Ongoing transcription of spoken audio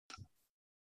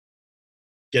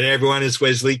G'day everyone, it's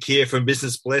Wes Leake here from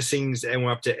Business Blessings, and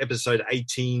we're up to episode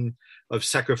 18 of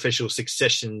Sacrificial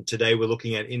Succession. Today we're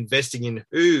looking at investing in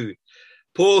who?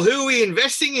 Paul, who are we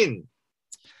investing in?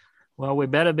 Well, we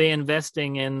better be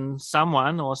investing in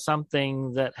someone or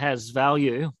something that has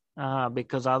value,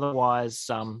 because otherwise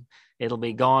it'll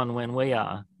be gone when we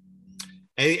are.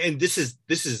 And this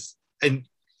is and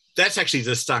that's actually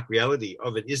the stark reality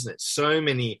of it, isn't it? So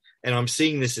many, and I'm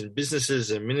seeing this in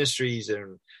businesses and ministries,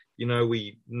 and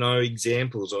we know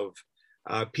examples of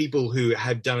people who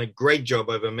have done a great job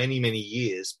over many, many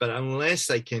years, but unless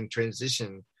they can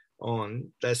transition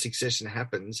on, that succession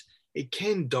happens, it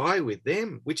can die with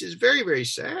them, which is very, very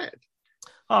sad.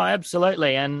 Oh,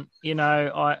 absolutely. And,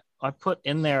 I put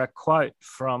in there a quote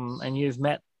from, and you've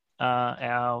met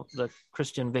the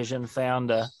Christian Vision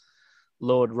founder,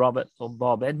 Lord Robert or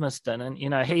Bob Edmiston.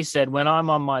 And, he said, when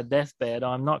I'm on my deathbed,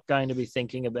 I'm not going to be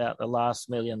thinking about the last $1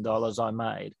 million I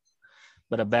made,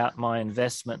 but about my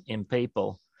investment in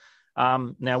people.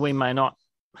 Now, we may not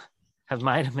have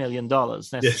made $1 million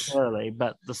necessarily, yes,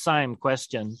 but the same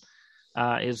question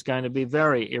is going to be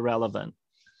very irrelevant.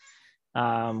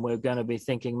 We're going to be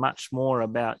thinking much more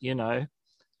about,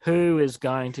 who is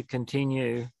going to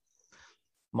continue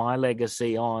my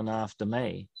legacy on after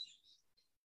me.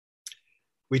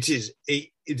 Which is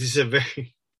it is a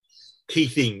very key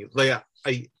thing. Like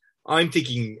I'm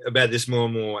thinking about this more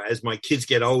and more as my kids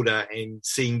get older and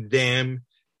seeing them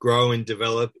grow and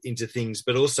develop into things,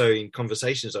 but also in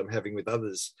conversations I'm having with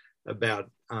others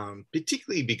about,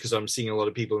 particularly because I'm seeing a lot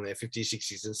of people in their 50s,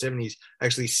 60s and 70s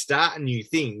actually start new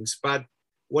things, but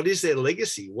what is their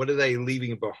legacy? What are they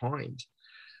leaving behind?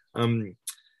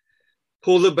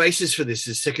 Paul, the basis for this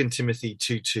is 2 Timothy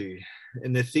 2:2.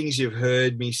 And the things you've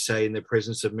heard me say in the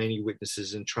presence of many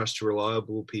witnesses, and trust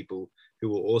reliable people who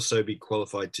will also be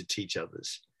qualified to teach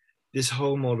others. This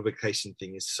whole multiplication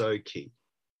thing is so key.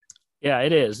 Yeah,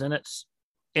 it is. And it's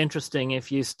interesting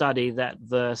if you study that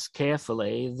verse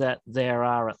carefully, that there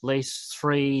are at least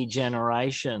 3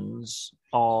 generations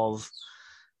of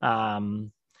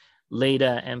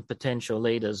leader and potential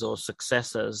leaders or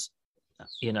successors,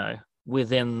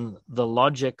 within the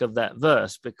logic of that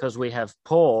verse, because we have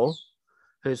Paul,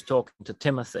 who's talking to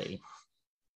Timothy,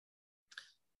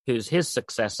 who's his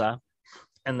successor,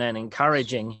 and then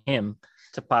encouraging him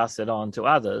to pass it on to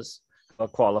others who are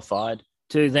qualified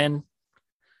to then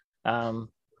pass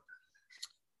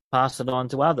it on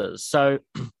to others. So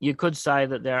you could say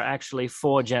that there are actually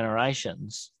 4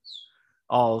 generations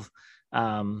of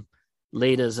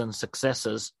leaders and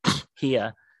successors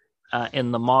here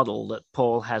in the model that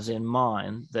Paul has in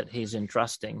mind that he's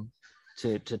entrusting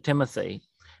to Timothy.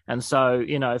 And so,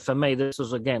 for me, this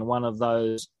was, again, one of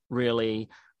those really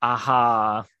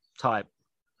aha type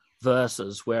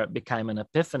verses where it became an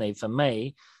epiphany for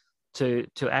me to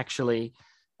actually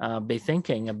be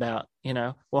thinking about,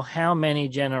 well, how many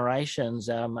generations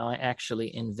am I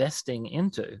actually investing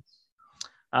into?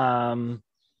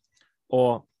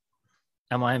 Or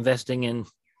am I investing in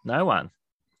no one,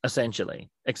 essentially,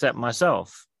 except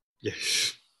myself?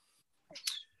 Yes.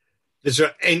 That's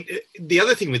right. And the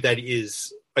other thing with that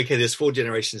is, okay, there's 4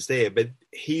 generations there, but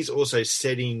he's also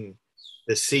setting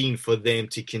the scene for them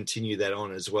to continue that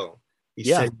on as well. He's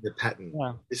setting the pattern.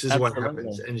 Yeah, this is absolutely what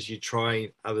happens. And as you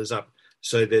try others up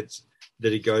so that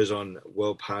it goes on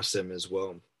well past them as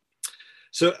well.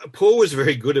 So Paul was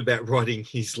very good about writing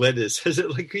his letters.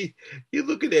 You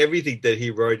look at everything that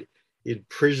he wrote in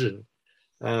prison.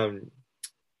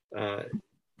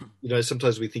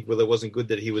 Sometimes we think, well, it wasn't good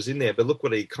that he was in there, but look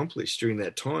what he accomplished during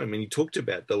that time. And he talked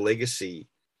about the legacy.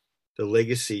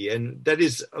 And that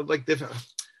is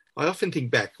I often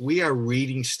think back, we are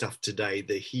reading stuff today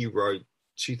that he wrote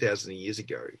 2,000 years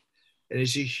ago, and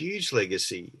it's a huge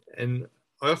legacy. And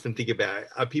I often think about,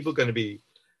 are people going to be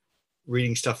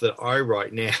reading stuff that I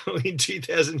write now in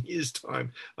 2,000 years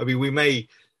time? I mean, we may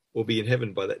all be in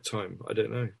heaven by that time. I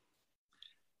don't know.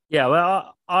 Yeah,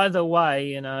 well, either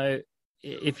way,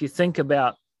 if you think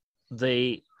about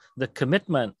the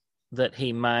commitment that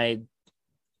he made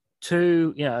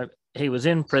to, he was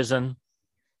in prison,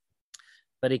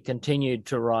 but he continued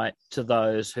to write to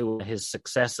those who were his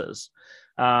successors.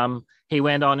 He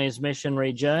went on his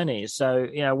missionary journey. So,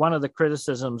 one of the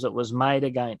criticisms that was made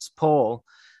against Paul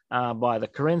by the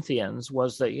Corinthians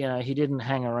was that, he didn't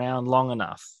hang around long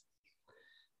enough.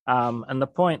 And the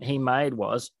point he made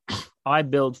was, I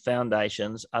build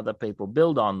foundations, other people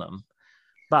build on them.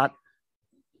 But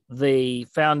the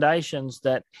foundations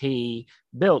that he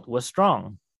built were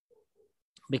strong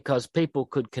because people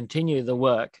could continue the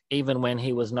work even when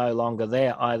he was no longer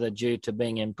there, either due to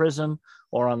being in prison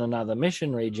or on another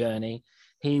missionary journey.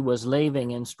 he was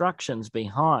leaving instructions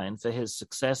behind for his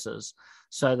successors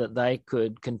so that they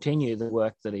could continue the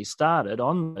work that he started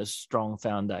on those strong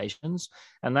foundations.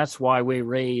 And that's why we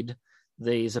read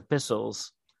these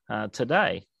epistles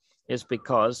today, is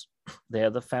because they're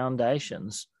the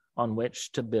foundations on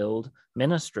which to build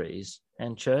ministries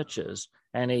and churches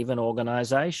and even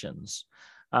organizations.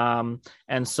 And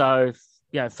so,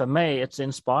 for me, it's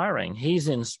inspiring. He's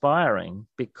inspiring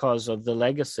because of the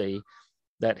legacy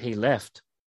that he left,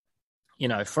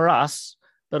 for us,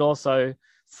 but also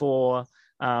for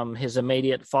his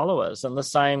immediate followers. And the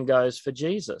same goes for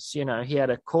Jesus. He had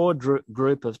a core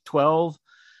group of 12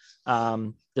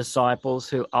 disciples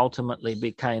who ultimately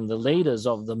became the leaders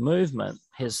of the movement,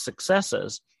 his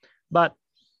successors. But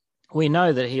we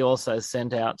know that he also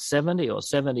sent out 70 or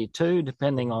 72,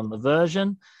 depending on the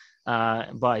version,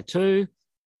 by two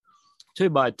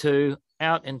by two,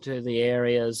 out into the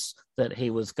areas that he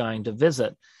was going to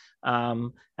visit.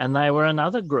 And they were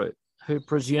another group who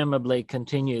presumably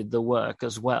continued the work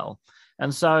as well.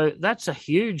 And so that's a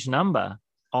huge number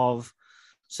of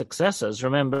successors,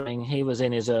 remembering he was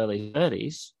in his early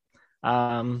 30s.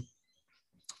 And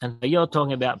you're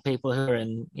talking about people who are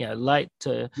in, late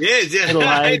to middle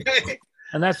age.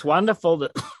 And that's wonderful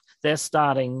that they're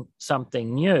starting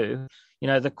something new.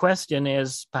 The question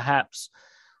is perhaps,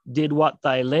 did what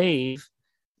they leave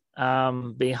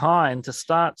behind to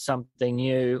start something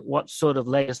new, what sort of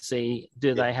legacy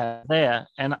do they have there?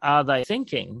 And are they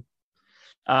thinking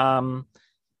about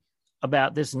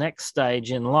this next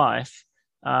stage in life,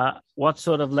 what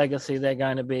sort of legacy they're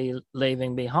going to be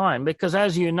leaving behind? Because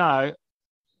as you know,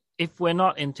 if we're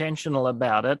not intentional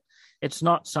about it, it's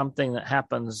not something that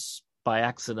happens by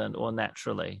accident or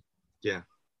naturally. Yeah,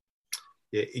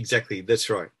 exactly. That's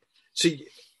right. So,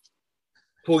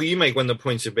 Paul, you make one of the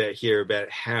points about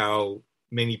how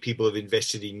many people have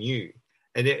invested in you.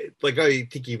 And I'm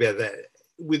thinking about that,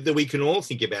 that we can all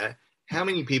think about how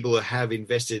many people have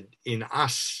invested in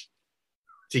us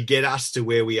to get us to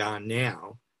where we are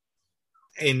now,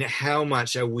 and how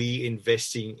much are we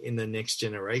investing in the next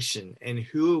generation, and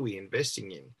who are we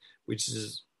investing in, which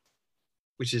is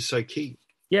so key.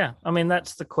 Yeah, I mean,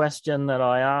 that's the question that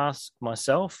I ask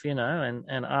myself, and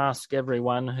ask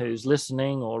everyone who's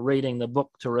listening or reading the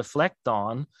book to reflect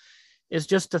on, is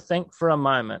just to think for a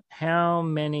moment, how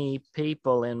many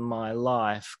people in my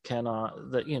life can I,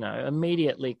 that,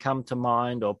 immediately come to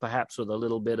mind, or perhaps with a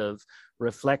little bit of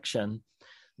reflection,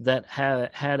 that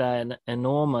had an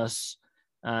enormous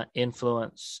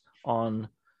influence on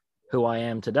who I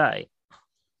am today.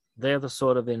 They're the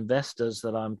sort of investors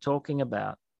that I'm talking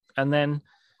about. And then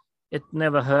it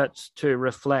never hurts to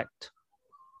reflect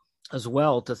as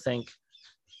well, to think,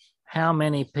 how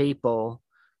many people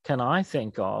can I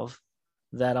think of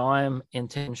that I'm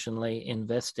intentionally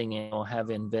investing in or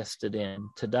have invested in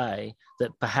today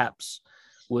that perhaps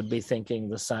would be thinking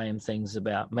the same things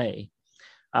about me?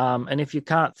 And if you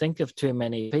can't think of too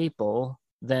many people,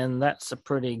 then that's a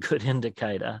pretty good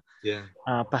indicator. Yeah.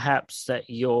 Perhaps that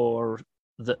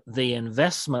the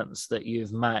investments that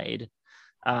you've made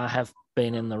have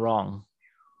been in the wrong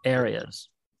areas.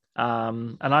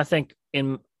 And I think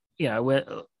we're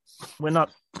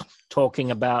not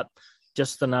talking about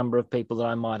just the number of people that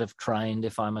I might have trained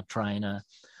if I'm a trainer,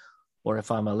 or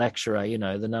if I'm a lecturer,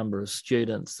 the number of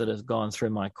students that have gone through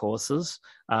my courses,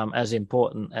 as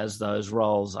important as those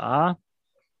roles are.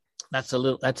 That's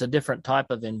a different type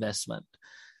of investment.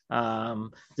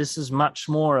 This is much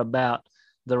more about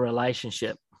the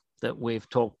relationship that we've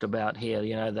talked about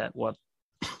here, that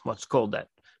what's called that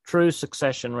true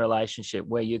succession relationship,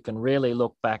 where you can really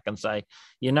look back and say,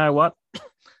 you know what,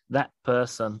 that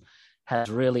person has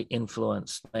really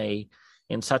influenced me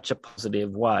in such a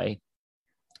positive way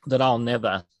that I'll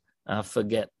never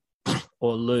forget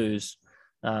or lose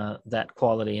that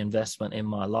quality investment in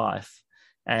my life.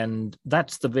 And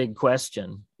that's the big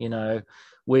question.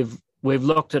 We've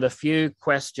looked at a few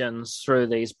questions through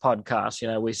these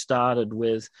podcasts. We started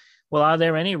with, well, are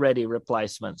there any ready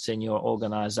replacements in your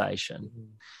organization?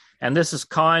 Mm-hmm. And this is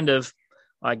kind of,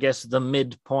 I guess, the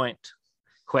midpoint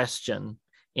question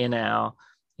in our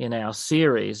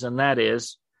series. And that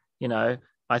is,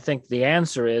 I think the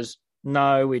answer is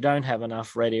no, we don't have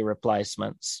enough ready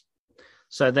replacements.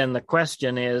 So then the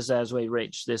question is, as we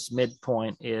reach this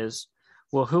midpoint, is,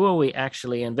 well, who are we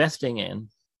actually investing in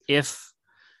if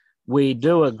we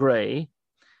do agree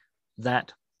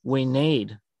that we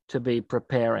need to be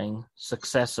preparing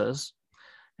successors,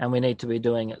 and we need to be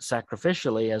doing it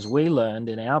sacrificially, as we learned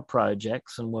in our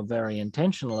projects and were very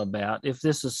intentional about? If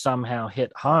this is somehow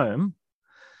hit home,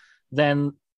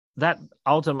 then that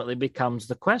ultimately becomes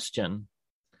the question: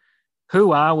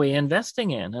 who are we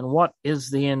investing in, and what is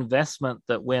the investment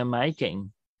that we're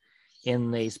making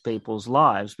in these people's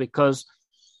lives? Because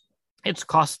it's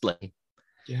costly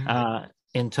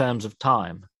in terms of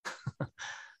time.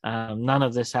 None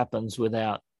of this happens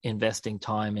without investing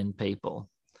time in people.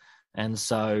 And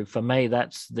so for me,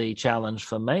 that's the challenge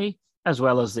for me, as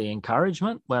well as the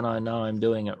encouragement when I know I'm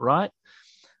doing it right.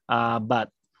 But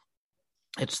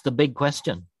it's the big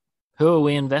question. Who are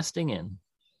we investing in?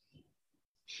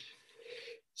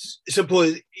 So,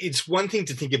 Paul, it's one thing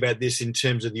to think about this in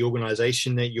terms of the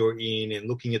organization that you're in and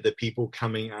looking at the people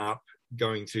coming up,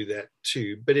 going through that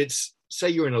too. But it's, say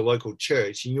you're in a local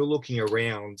church and you're looking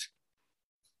around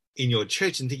in your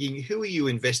church and thinking, who are you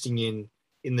investing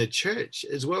in the church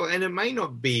as well? And it may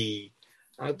not be,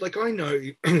 like I know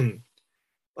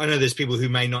there's people who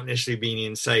may not necessarily be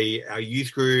in, say, our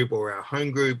youth group or our home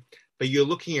group, but you're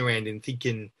looking around and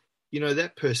thinking,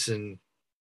 that person,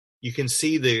 you can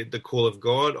see the call of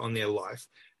God on their life,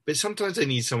 but sometimes they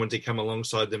need someone to come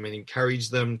alongside them and encourage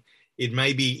them. It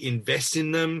may be invest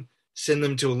in them, send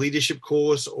them to a leadership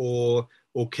course, or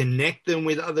connect them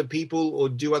with other people, or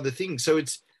do other things. So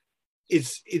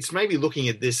it's maybe looking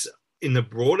at this in the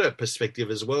broader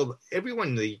perspective as well.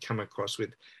 Everyone that you come across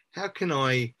with, how can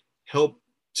I help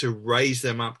to raise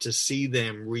them up to see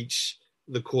them reach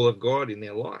the call of God in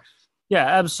their life? Yeah,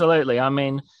 absolutely. I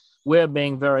mean, we're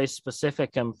being very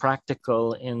specific and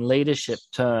practical in leadership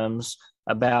terms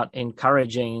about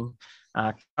encouraging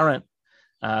current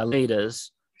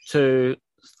leaders to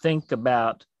think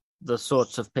about the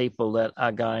sorts of people that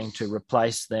are going to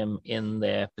replace them in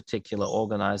their particular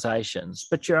organizations.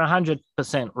 But you're 100%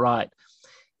 right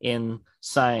in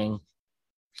saying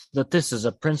that this is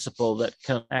a principle that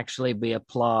can actually be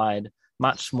applied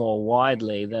much more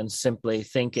widely than simply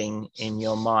thinking in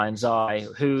your mind's eye,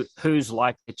 who's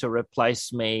likely to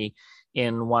replace me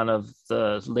in one of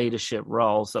the leadership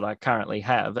roles that I currently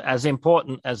have, as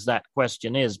important as that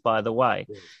question is, by the way.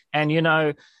 Yeah.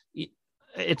 And,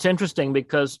 it's interesting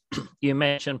because you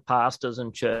mentioned pastors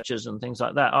and churches and things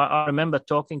like that. I remember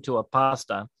talking to a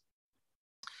pastor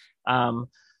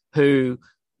who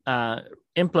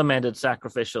implemented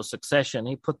sacrificial succession.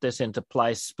 He put this into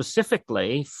place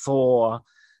specifically for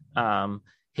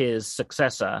his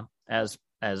successor as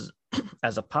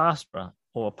a pastor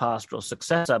or pastoral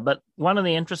successor. But one of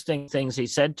the interesting things he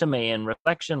said to me in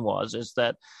reflection is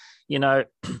that,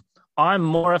 I'm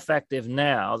more effective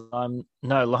now. I'm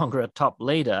no longer a top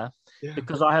leader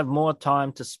because I have more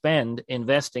time to spend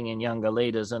investing in younger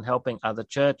leaders and helping other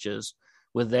churches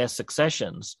with their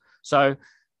successions. So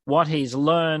what he's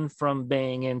learned from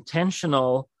being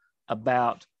intentional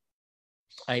about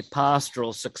a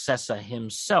pastoral successor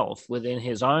himself within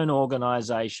his own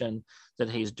organization that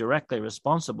he's directly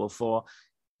responsible for,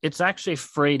 it's actually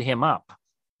freed him up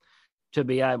to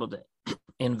be able to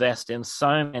invest in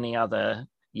so many other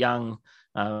young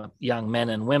men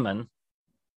and women,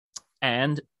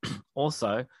 and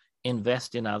also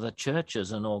invest in other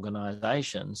churches and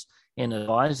organizations in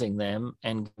advising them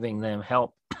and giving them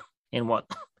help in what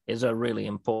is a really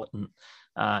important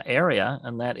area,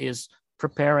 and that is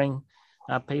preparing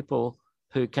people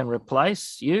who can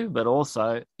replace you, but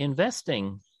also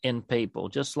investing in people,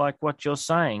 just like what you're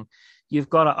saying. You've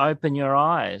got to open your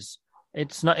eyes.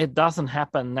 It doesn't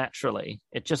happen naturally.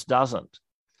 It just doesn't.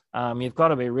 You've got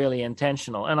to be really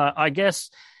intentional. And I guess,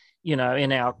 in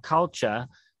our culture,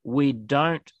 we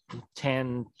don't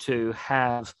tend to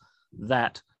have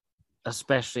that,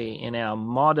 especially in our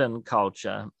modern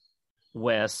culture,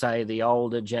 where, say, the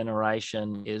older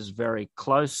generation is very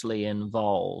closely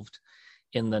involved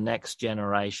in the next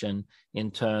generation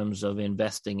in terms of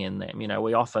investing in them.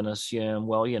 We often assume,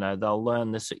 they'll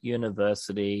learn this at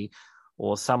university,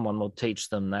 or someone will teach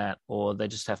them that, or they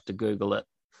just have to Google it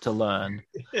to learn.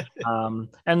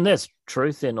 And there's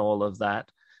truth in all of that,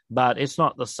 but it's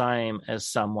not the same as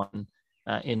someone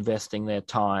investing their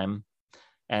time.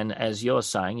 And as you're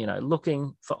saying,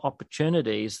 looking for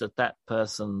opportunities that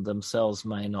person themselves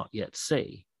may not yet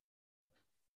see.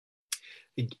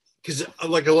 Because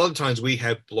like a lot of times we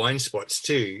have blind spots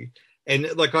too.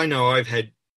 And like, I know I've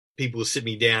had people sit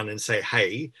me down and say,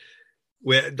 hey,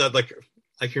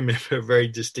 I can remember a very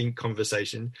distinct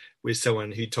conversation with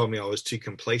someone who told me I was too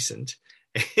complacent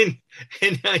and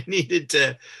I needed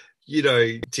to,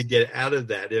 to get out of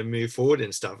that and move forward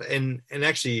and stuff. And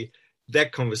actually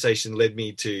that conversation led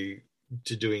me to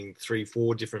doing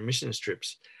 3-4 different mission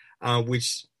trips,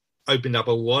 which opened up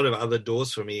a lot of other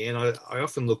doors for me. And I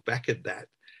often look back at that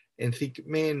and think,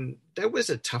 man, that was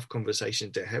a tough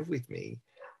conversation to have with me,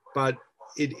 but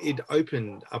it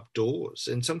opened up doors.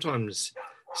 And sometimes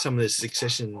some of the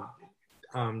succession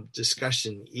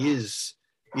discussion is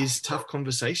is tough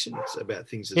conversations about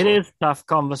things as It well. is tough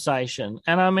conversation.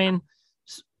 And I mean,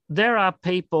 there are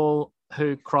people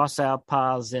who cross our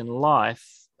paths in life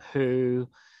who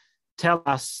tell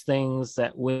us things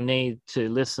that we need to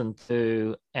listen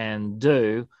to and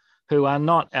do, who are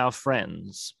not our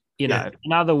friends. You know,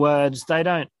 in other words, they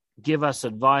don't give us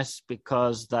advice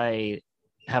because they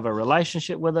have a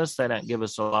relationship with us. They don't give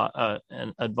us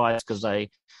advice because they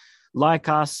like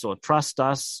us or trust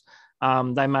us.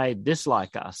 They may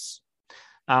dislike us.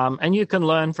 And you can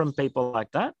learn from people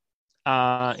like that.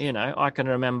 I can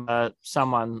remember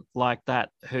someone like that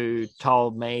who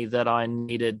told me that I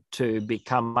needed to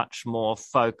become much more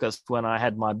focused when I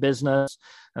had my business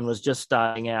and was just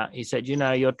starting out. He said,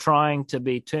 you're trying to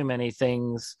be too many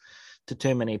things to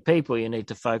too many people. You need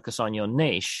to focus on your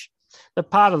niche. But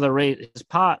part of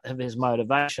his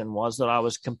motivation was that I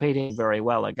was competing very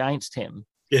well against him.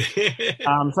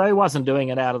 So he wasn't doing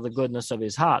it out of the goodness of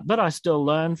his heart, but I still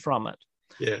learned from it.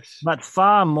 Yes. But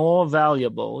far more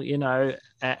valuable,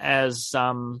 as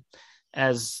the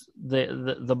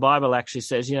Bible actually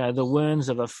says, the wounds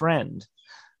of a friend.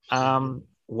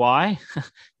 Why?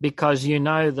 Because you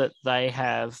know that they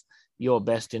have your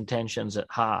best intentions at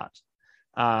heart.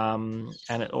 And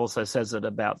it also says it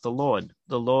about the Lord.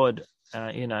 The Lord,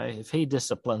 if he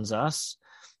disciplines us,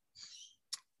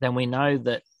 then we know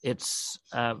that it's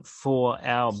for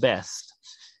our best.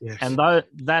 Yes. And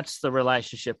that's the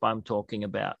relationship I'm talking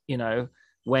about.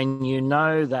 When you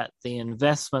know that the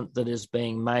investment that is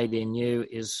being made in you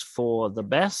is for the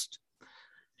best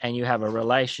and you have a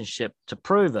relationship to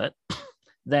prove it,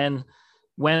 then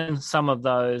when some of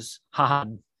those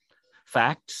hard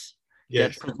facts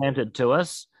get presented to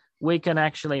us, we can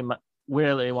actually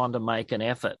really want to make an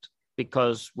effort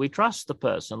because we trust the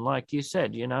person. Like you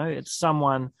said, it's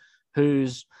someone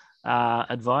whose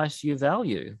advice you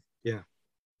value. Yeah.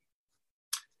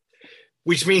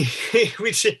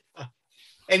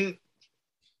 And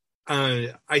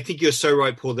I think you're so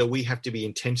right, Paul, that we have to be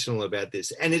intentional about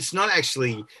this. And it's not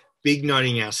actually big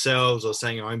noting ourselves or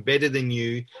saying, I'm better than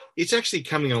you. It's actually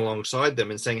coming alongside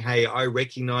them and saying, hey, I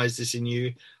recognize this in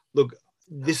you. Look,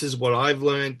 this is what I've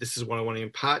learned. This is what I want to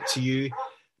impart to you.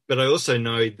 But I also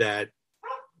know that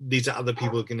these are other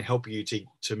people who can help you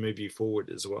to move you forward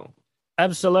as well.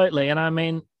 Absolutely. And I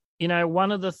mean,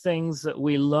 one of the things that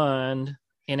we learned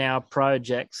in our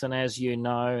projects, and as you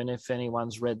know, and if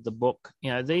anyone's read the book,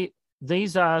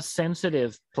 these are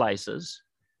sensitive places.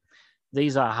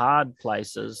 These are hard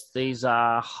places. These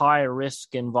are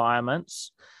high-risk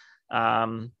environments,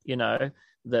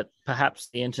 that perhaps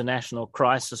the International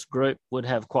Crisis Group would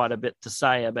have quite a bit to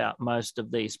say about most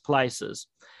of these places.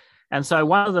 And so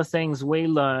one of the things we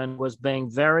learned was being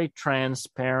very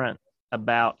transparent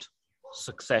about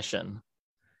succession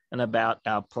and about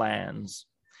our plans.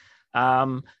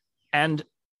 And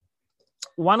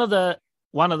one of the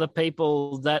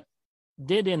people that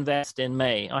did invest in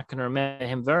me, I can remember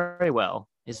him very well.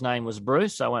 His name was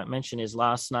Bruce. I won't mention his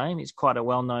last name. He's quite a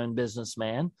well-known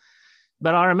businessman.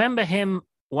 But I remember him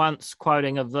once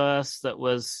quoting a verse that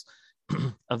was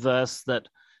a verse that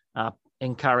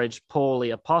encouraged Paul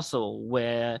the Apostle,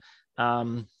 where,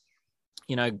 the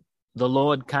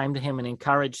Lord came to him and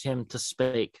encouraged him to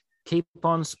speak. Keep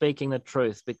on speaking the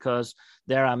truth because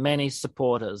there are many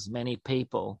supporters, many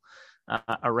people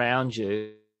around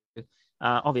you,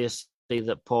 obviously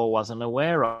that Paul wasn't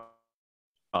aware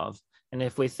of. And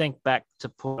if we think back to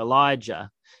poor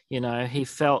Elijah, he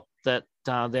felt that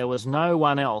there was no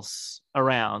one else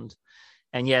around.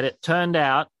 And yet it turned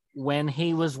out when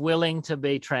he was willing to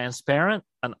be transparent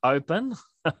and open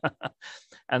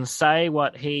and say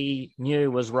what he knew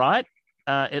was right,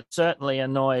 it certainly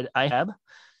annoyed Ahab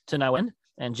to no end,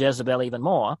 and Jezebel even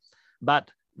more.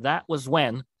 But that was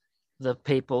when the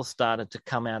people started to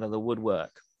come out of the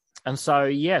woodwork. And so,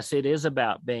 yes, it is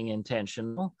about being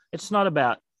intentional. It's not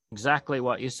about exactly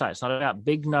what you say. It's not about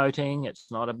big noting. It's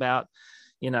not about,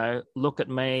 look at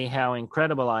me, how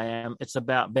incredible I am. It's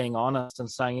about being honest and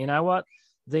saying, you know what?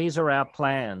 These are our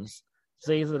plans.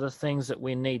 These are the things that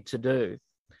we need to do.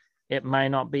 It may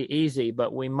not be easy,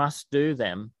 but we must do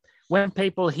them. When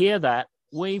people hear that,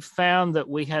 we found that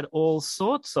we had all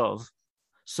sorts of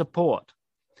support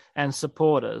and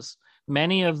supporters,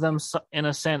 many of them, in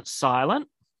a sense, silent,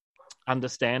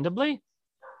 understandably,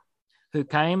 who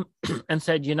came and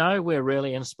said, we're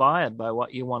really inspired by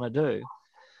what you want to do.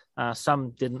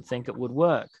 Some didn't think it would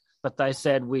work, but they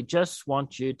said, we just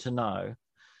want you to know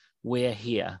we're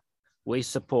here. We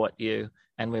support you,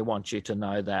 and we want you to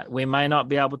know that. We may not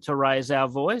be able to raise our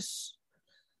voice,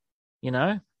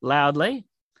 loudly,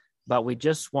 but we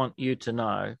just want you to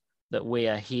know that we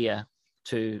are here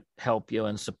to help you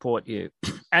and support you.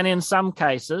 And in some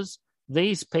cases,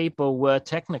 these people were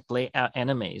technically our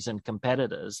enemies and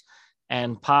competitors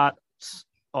and parts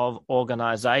of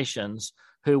organizations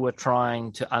who were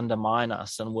trying to undermine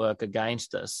us and work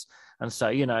against us. And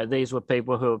so, these were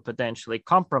people who were potentially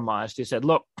compromised, who said,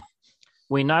 look,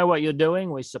 we know what you're doing.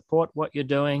 We support what you're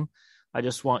doing. I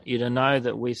just want you to know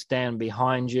that we stand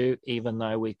behind you, even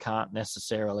though we can't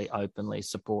necessarily openly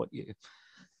support you.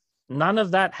 None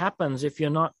of that happens if you're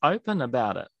not open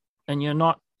about it and you're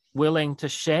not willing to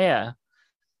share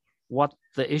what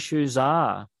the issues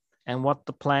are and what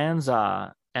the plans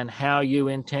are and how you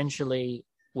intentionally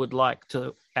would like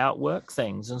to outwork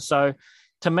things. And so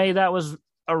to me, that was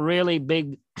a really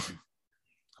big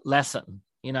lesson,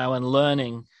 and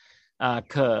learning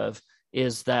curve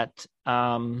is that,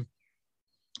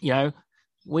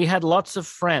 we had lots of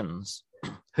friends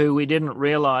who we didn't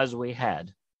realize we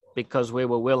had because we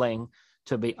were willing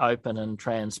to be open and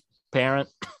transparent.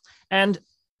 And,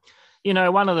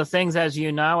 one of the things, as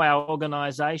our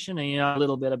organization, and a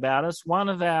little bit about us, one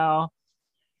of our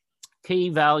key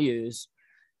values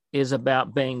is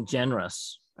about being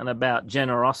generous and about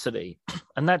generosity.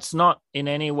 And that's not in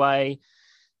any way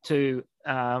to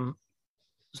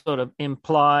sort of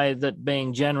imply that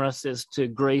being generous is to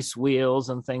grease wheels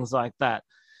and things like that.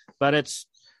 But it's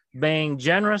being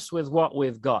generous with what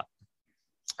we've got.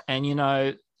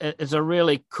 And, it's a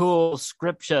really cool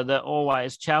scripture that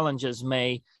always challenges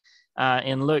me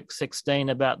in Luke 16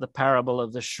 about the parable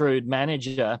of the shrewd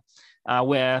manager,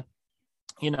 where,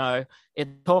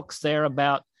 it talks there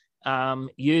about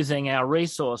using our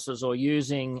resources or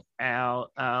using our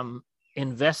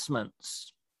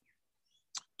investments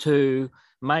to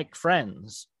make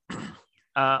friends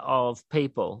of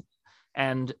people,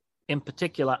 and in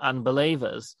particular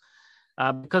unbelievers,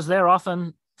 because they're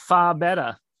often far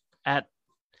better at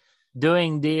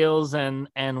doing deals and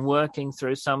working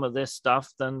through some of this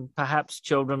stuff than perhaps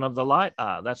children of the light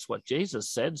are. That's what Jesus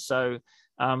said. So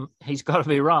he's got to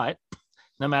be right,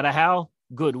 no matter how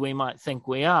good we might think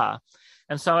we are.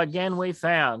 And so again, we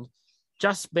found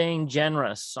just being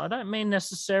generous. I don't mean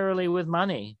necessarily with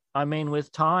money. I mean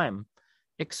with time,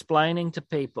 explaining to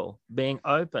people, being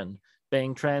open,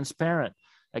 being transparent.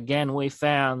 Again, we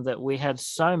found that we had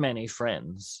so many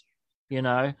friends,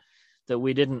 that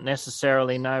we didn't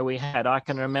necessarily know we had. I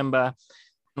can remember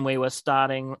when we were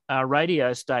starting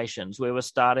radio stations, we were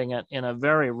starting it in a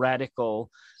very radical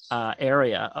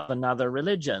area of another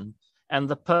religion. And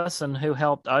the person who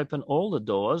helped open all the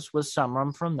doors was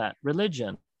someone from that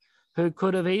religion who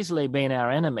could have easily been our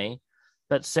enemy,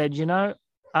 but said,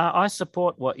 I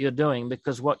support what you're doing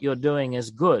because what you're doing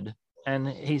is good. And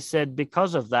he said,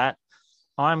 because of that,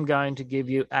 I'm going to give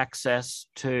you access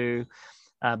to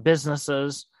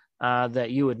businesses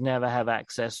that you would never have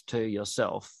access to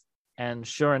yourself. And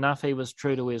sure enough, he was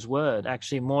true to his word,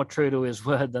 actually more true to his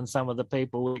word than some of the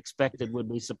people we expected would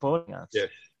be supporting us. Yeah.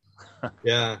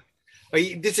 Yeah.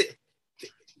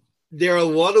 There are a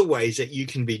lot of ways that you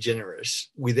can be generous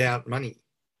without money.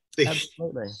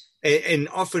 Absolutely. And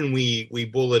often we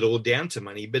boil it all down to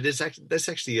money, but that's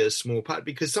actually a small part,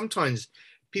 because sometimes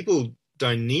people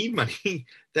don't need money.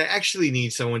 They actually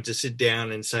need someone to sit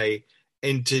down and say,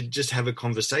 and to just have a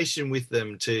conversation with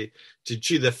them, to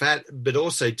chew the fat, but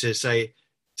also to say,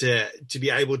 to be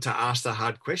able to ask the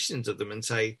hard questions of them and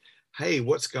say, hey,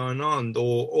 what's going on?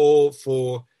 Or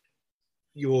for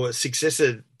your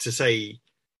successor to say,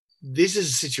 this is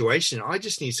a situation, I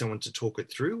just need someone to talk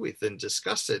it through with and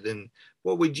discuss it. And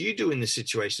what would you do in this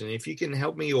situation? And if you can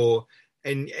help me,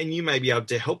 and you may be able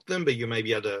to help them, but you may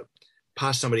be able to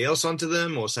pass somebody else on to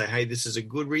them, or say, hey, this is a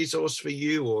good resource for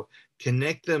you, or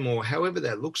connect them, or however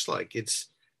that looks like.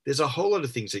 There's a whole lot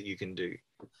of things that you can do.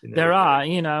 There are,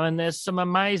 and there's some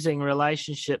amazing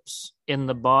relationships in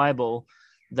the Bible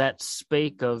that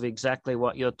speak of exactly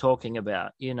what you're talking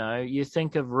about. You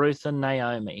think of Ruth and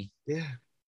Naomi. Yeah.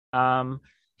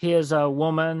 Here's a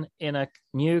woman in a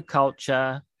new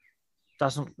culture,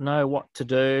 doesn't know what to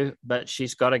do, but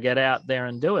she's got to get out there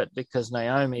and do it, because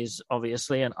Naomi's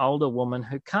obviously an older woman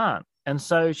who can't. And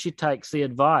so she takes the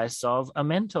advice of a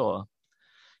mentor.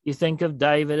 You think of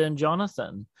David and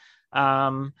Jonathan,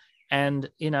 and,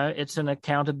 it's an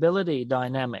accountability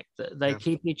dynamic. They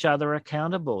keep each other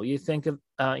accountable. You think of,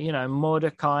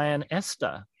 Mordecai and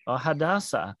Esther, or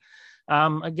Hadassah.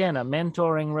 Again, a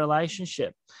mentoring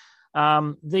relationship.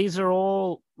 These are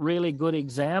all really good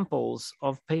examples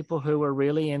of people who were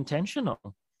really intentional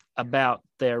about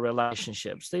their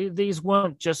relationships. These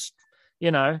weren't just,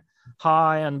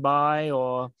 hi and bye,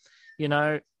 or,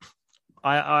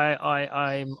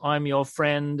 I'm your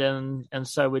friend, and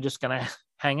so we're just going to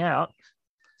hang out.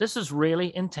 This is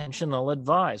really intentional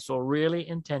advice or really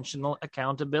intentional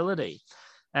accountability.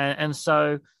 And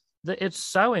so it's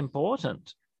so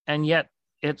important. And yet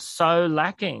it's so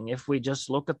lacking if we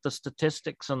just look at the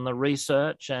statistics and the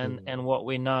research and what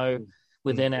we know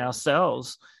within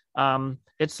ourselves.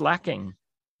 It's lacking.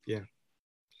 Yeah.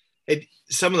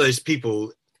 Some of those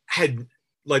people had,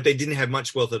 like, they didn't have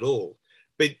much wealth at all,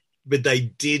 but they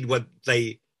did what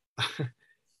they,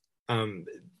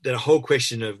 the whole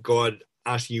question of God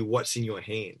asking you what's in your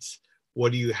hands,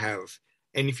 what do you have?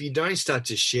 And if you don't start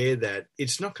to share that,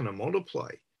 it's not going to multiply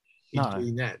in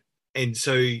doing that. And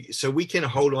so we can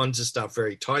hold on to stuff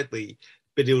very tightly,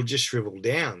 but it'll just shrivel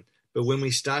down. But when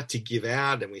we start to give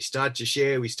out and we start to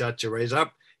share, we start to raise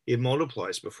up, it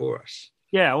multiplies before us.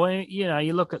 Yeah, well,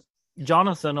 you look at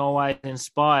Jonathan always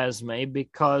inspires me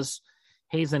because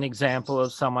he's an example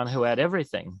of someone who had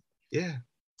everything. Yeah.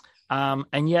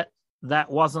 And yet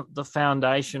that wasn't the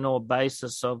foundation or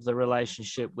basis of the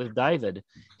relationship with David.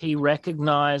 He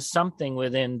recognized something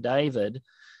within David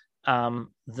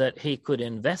that he could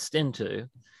invest into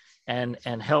and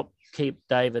help keep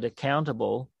David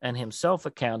accountable and himself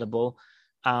accountable.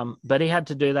 But he had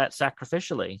to do that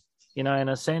sacrificially. In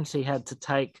a sense, he had to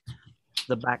take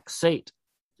the back seat.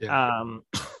 Yeah.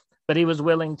 But he was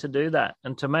willing to do that.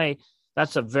 And to me,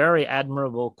 that's a very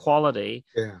admirable quality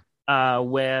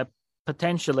where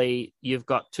potentially you've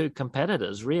got two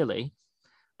competitors, really.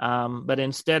 But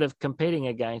instead of competing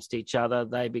against each other,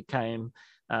 they became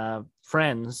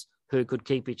friends who could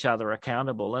keep each other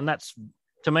accountable. And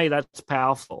to me, that's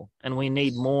powerful. And we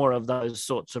need more of those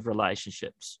sorts of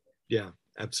relationships. Yeah,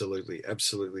 absolutely.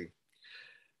 Absolutely.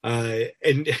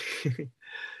 And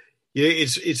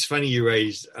it's funny you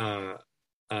raised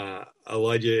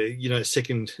Elijah,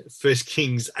 First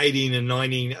Kings 18 and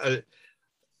 19.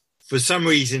 For some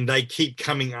reason, they keep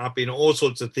coming up in all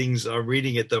sorts of things I'm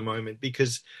reading at the moment,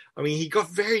 because, he got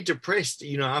very depressed,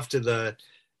 after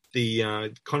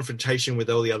the confrontation with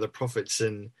all the other prophets,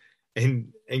 and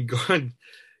God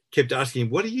kept asking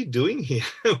him, what are you doing here?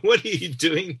 What are you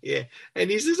doing here?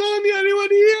 And he says, I'm the only one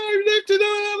here. I'm left to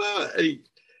know. He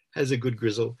has a good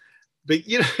grizzle. But,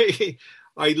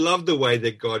 I love the way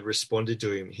that God responded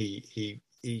to him. He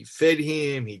fed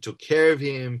him. He took care of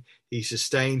him. He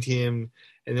sustained him.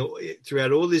 And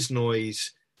throughout all this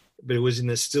noise, but it was in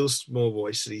a still small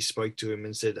voice that he spoke to him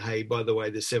and said, hey, by the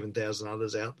way, there's 7,000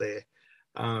 others out there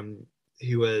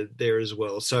who are there as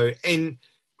well. So, and,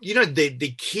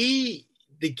 the key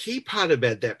part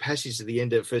about that passage at the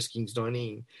end of 1 Kings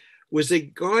 19 was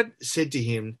that God said to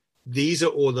him, these are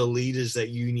all the leaders that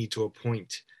you need to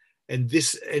appoint. And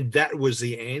that was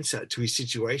the answer to his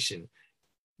situation.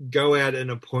 Go out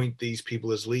and appoint these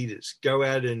people as leaders. Go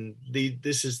out and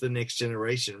this is the next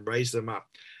generation. Raise them up.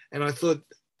 And I thought,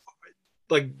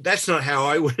 that's not how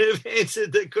I would have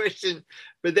answered the question,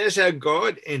 but that's how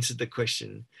God answered the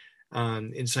question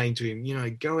in saying to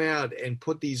him, go out and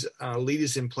put these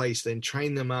leaders in place, then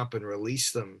train them up and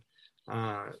release them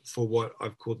for what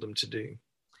I've called them to do.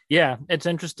 Yeah, it's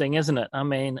interesting, isn't it?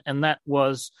 And that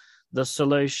was the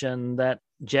solution that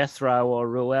Jethro or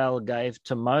Ruel gave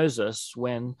to Moses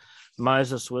when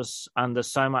Moses was under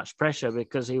so much pressure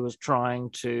because he was trying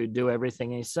to do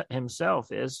everything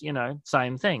himself. Is,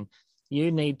 same thing.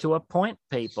 You need to appoint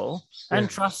people and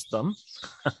trust them.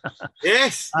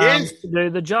 Yes. To do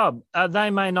the job. They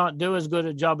may not do as good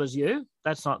a job as you.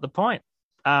 That's not the point.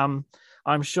 I'm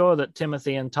sure that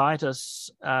Timothy and Titus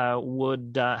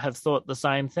would have thought the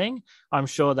same thing. I'm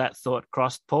sure that thought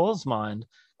crossed Paul's mind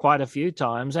quite a few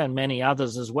times, and many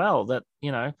others as well, that,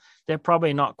 they're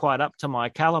probably not quite up to my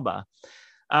caliber.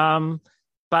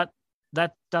 But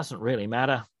that doesn't really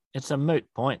matter. It's a moot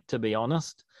point, to be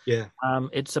honest. Yeah.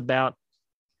 It's about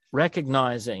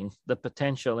recognizing the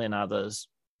potential in others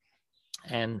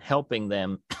and helping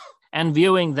them and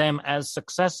viewing them as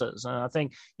successors. And I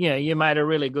think, you made a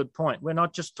really good point. We're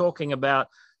not just talking about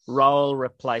role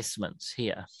replacements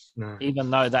here,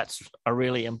 even though that's a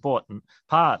really important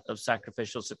part of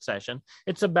sacrificial succession.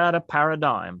 It's about a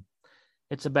paradigm.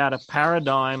 It's about a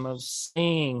paradigm of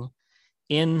seeing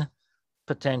in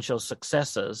potential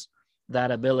successors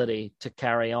that ability to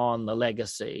carry on the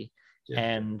legacy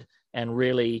and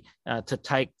really to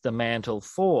take the mantle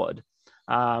forward.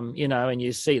 And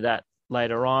you see that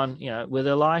later on, with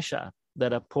Elisha,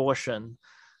 that a portion,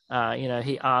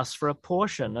 he asked for a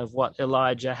portion of what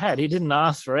Elijah had. He didn't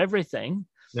ask for everything.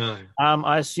 No.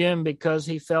 I assume because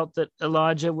he felt that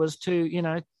Elijah was too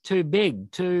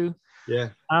big,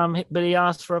 but he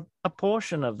asked for a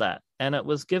portion of that, and it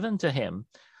was given to him.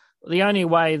 The only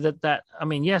way that's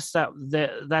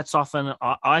often,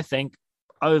 I think,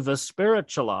 over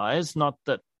spiritualized. Not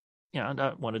that I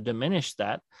don't want to diminish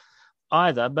that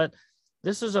either, but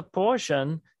this is a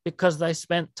portion because they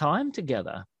spent time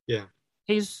together. Yeah.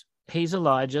 He's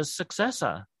Elijah's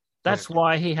successor. That's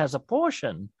why he has a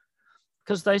portion,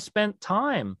 because they spent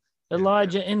time.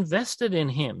 Elijah invested in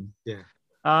him. Yeah.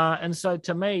 And so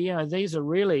to me, these are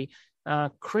really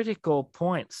critical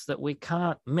points that we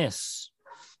can't miss,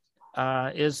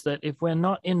 is that if we're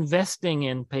not investing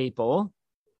in people,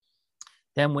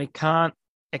 then we can't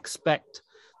expect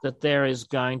that there is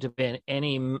going to be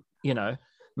any,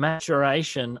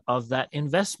 maturation of that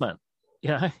investment.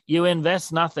 You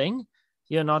invest nothing,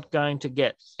 you're not going to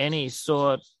get any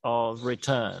sort of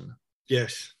return.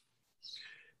 Yes.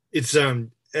 It's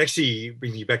actually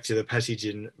brings you back to the passage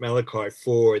in Malachi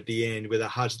 4 at the end, where the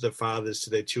hearts of the fathers to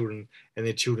their children and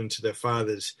their children to their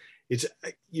fathers. It's,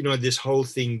 this whole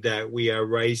thing that we are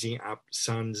raising up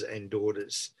sons and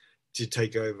daughters to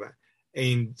take over.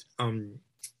 And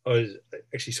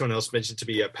actually someone else mentioned to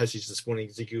me a passage this morning,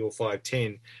 Ezekiel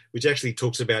 5:10, which actually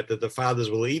talks about that the fathers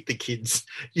will eat the kids.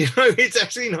 It's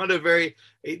actually not a very,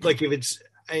 like, if it's,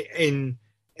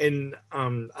 and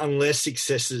unless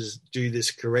successors do this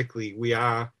correctly,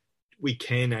 we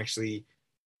can actually,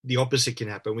 the opposite can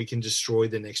happen. We can destroy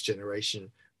the next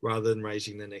generation rather than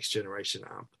raising the next generation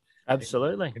up.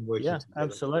 Absolutely. And yeah, together.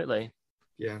 Absolutely.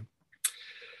 Yeah.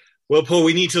 Well, Paul,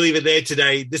 we need to leave it there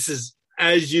today. This is,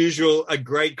 as usual, a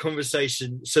great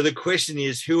conversation. So the question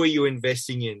is, who are you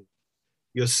investing in?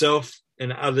 Yourself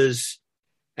and others,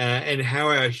 and how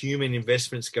are our human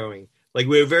investments going? Like,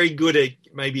 we're very good at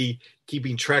maybe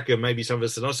keeping track of, maybe some of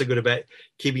us are not so good about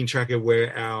keeping track of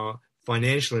where our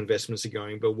financial investments are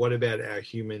going, but what about our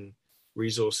human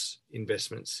resource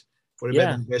investments? What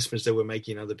about the investments that we're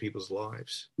making in other people's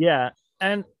lives? Yeah.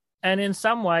 And in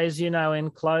some ways, in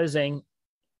closing,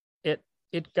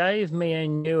 it gave me a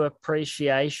new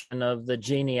appreciation of the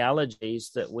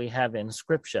genealogies that we have in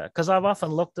Scripture, because I've often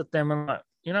looked at them and like,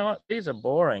 you know what, these are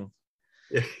boring.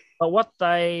 Yeah. But what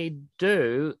they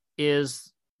do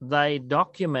is they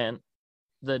document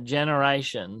the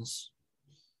generations,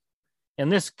 in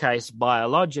this case,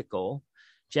 biological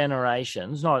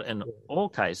generations, not in all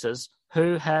cases,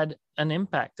 who had an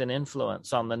impact and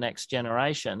influence on the next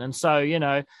generation. And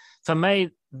so, for me,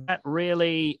 that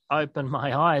really opened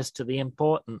my eyes to the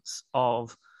importance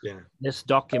of this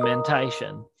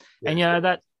documentation. Yeah.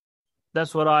 And,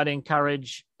 that's what I'd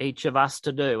encourage each of us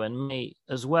to do, and me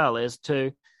as well, is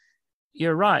to,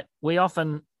 you're right, we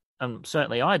often, and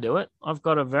certainly I do it, I've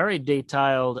got a very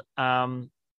detailed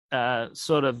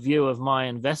sort of view of my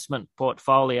investment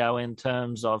portfolio in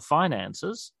terms of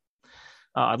finances.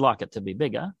 I'd like it to be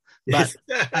bigger, but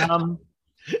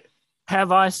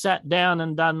have I sat down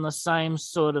and done the same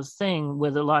sort of thing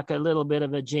with a little bit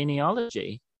of a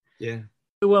genealogy? Yeah.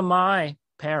 Who are my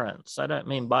parents? I don't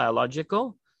mean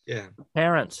biological. Yeah.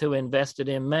 Parents who invested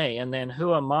in me. And then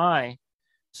who are my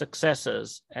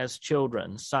successors as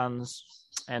children, sons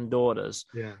and daughters?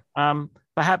 Yeah.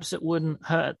 Perhaps it wouldn't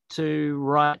hurt to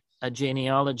write a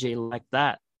genealogy like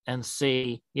that and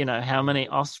see, how many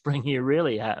offspring you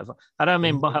really have. I don't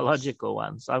mean biological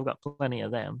ones. I've got plenty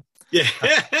of them. Yeah.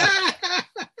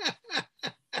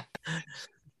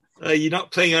 You're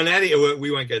not planning on that?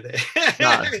 We won't go there.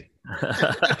 No.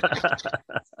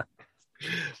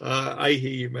 I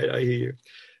hear you, mate. I hear you.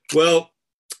 Well,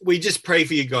 we just pray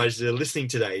for you guys that are listening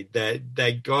today,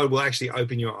 that God will actually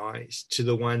open your eyes to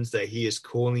the ones that he is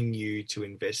calling you to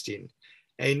invest in,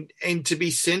 and to be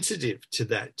sensitive to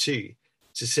that too,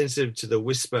 to sensitive to the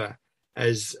whisper,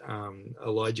 as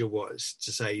Elijah was,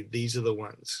 to say, these are the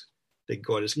ones that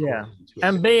God is calling you to.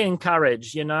 And be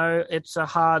encouraged. It's a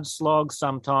hard slog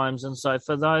sometimes. And so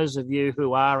for those of you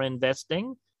who are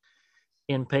investing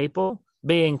in people,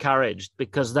 be encouraged,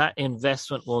 because that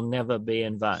investment will never be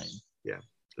in vain. Yeah,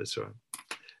 that's right.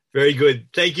 Very good.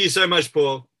 Thank you so much,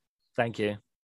 Paul. Thank you.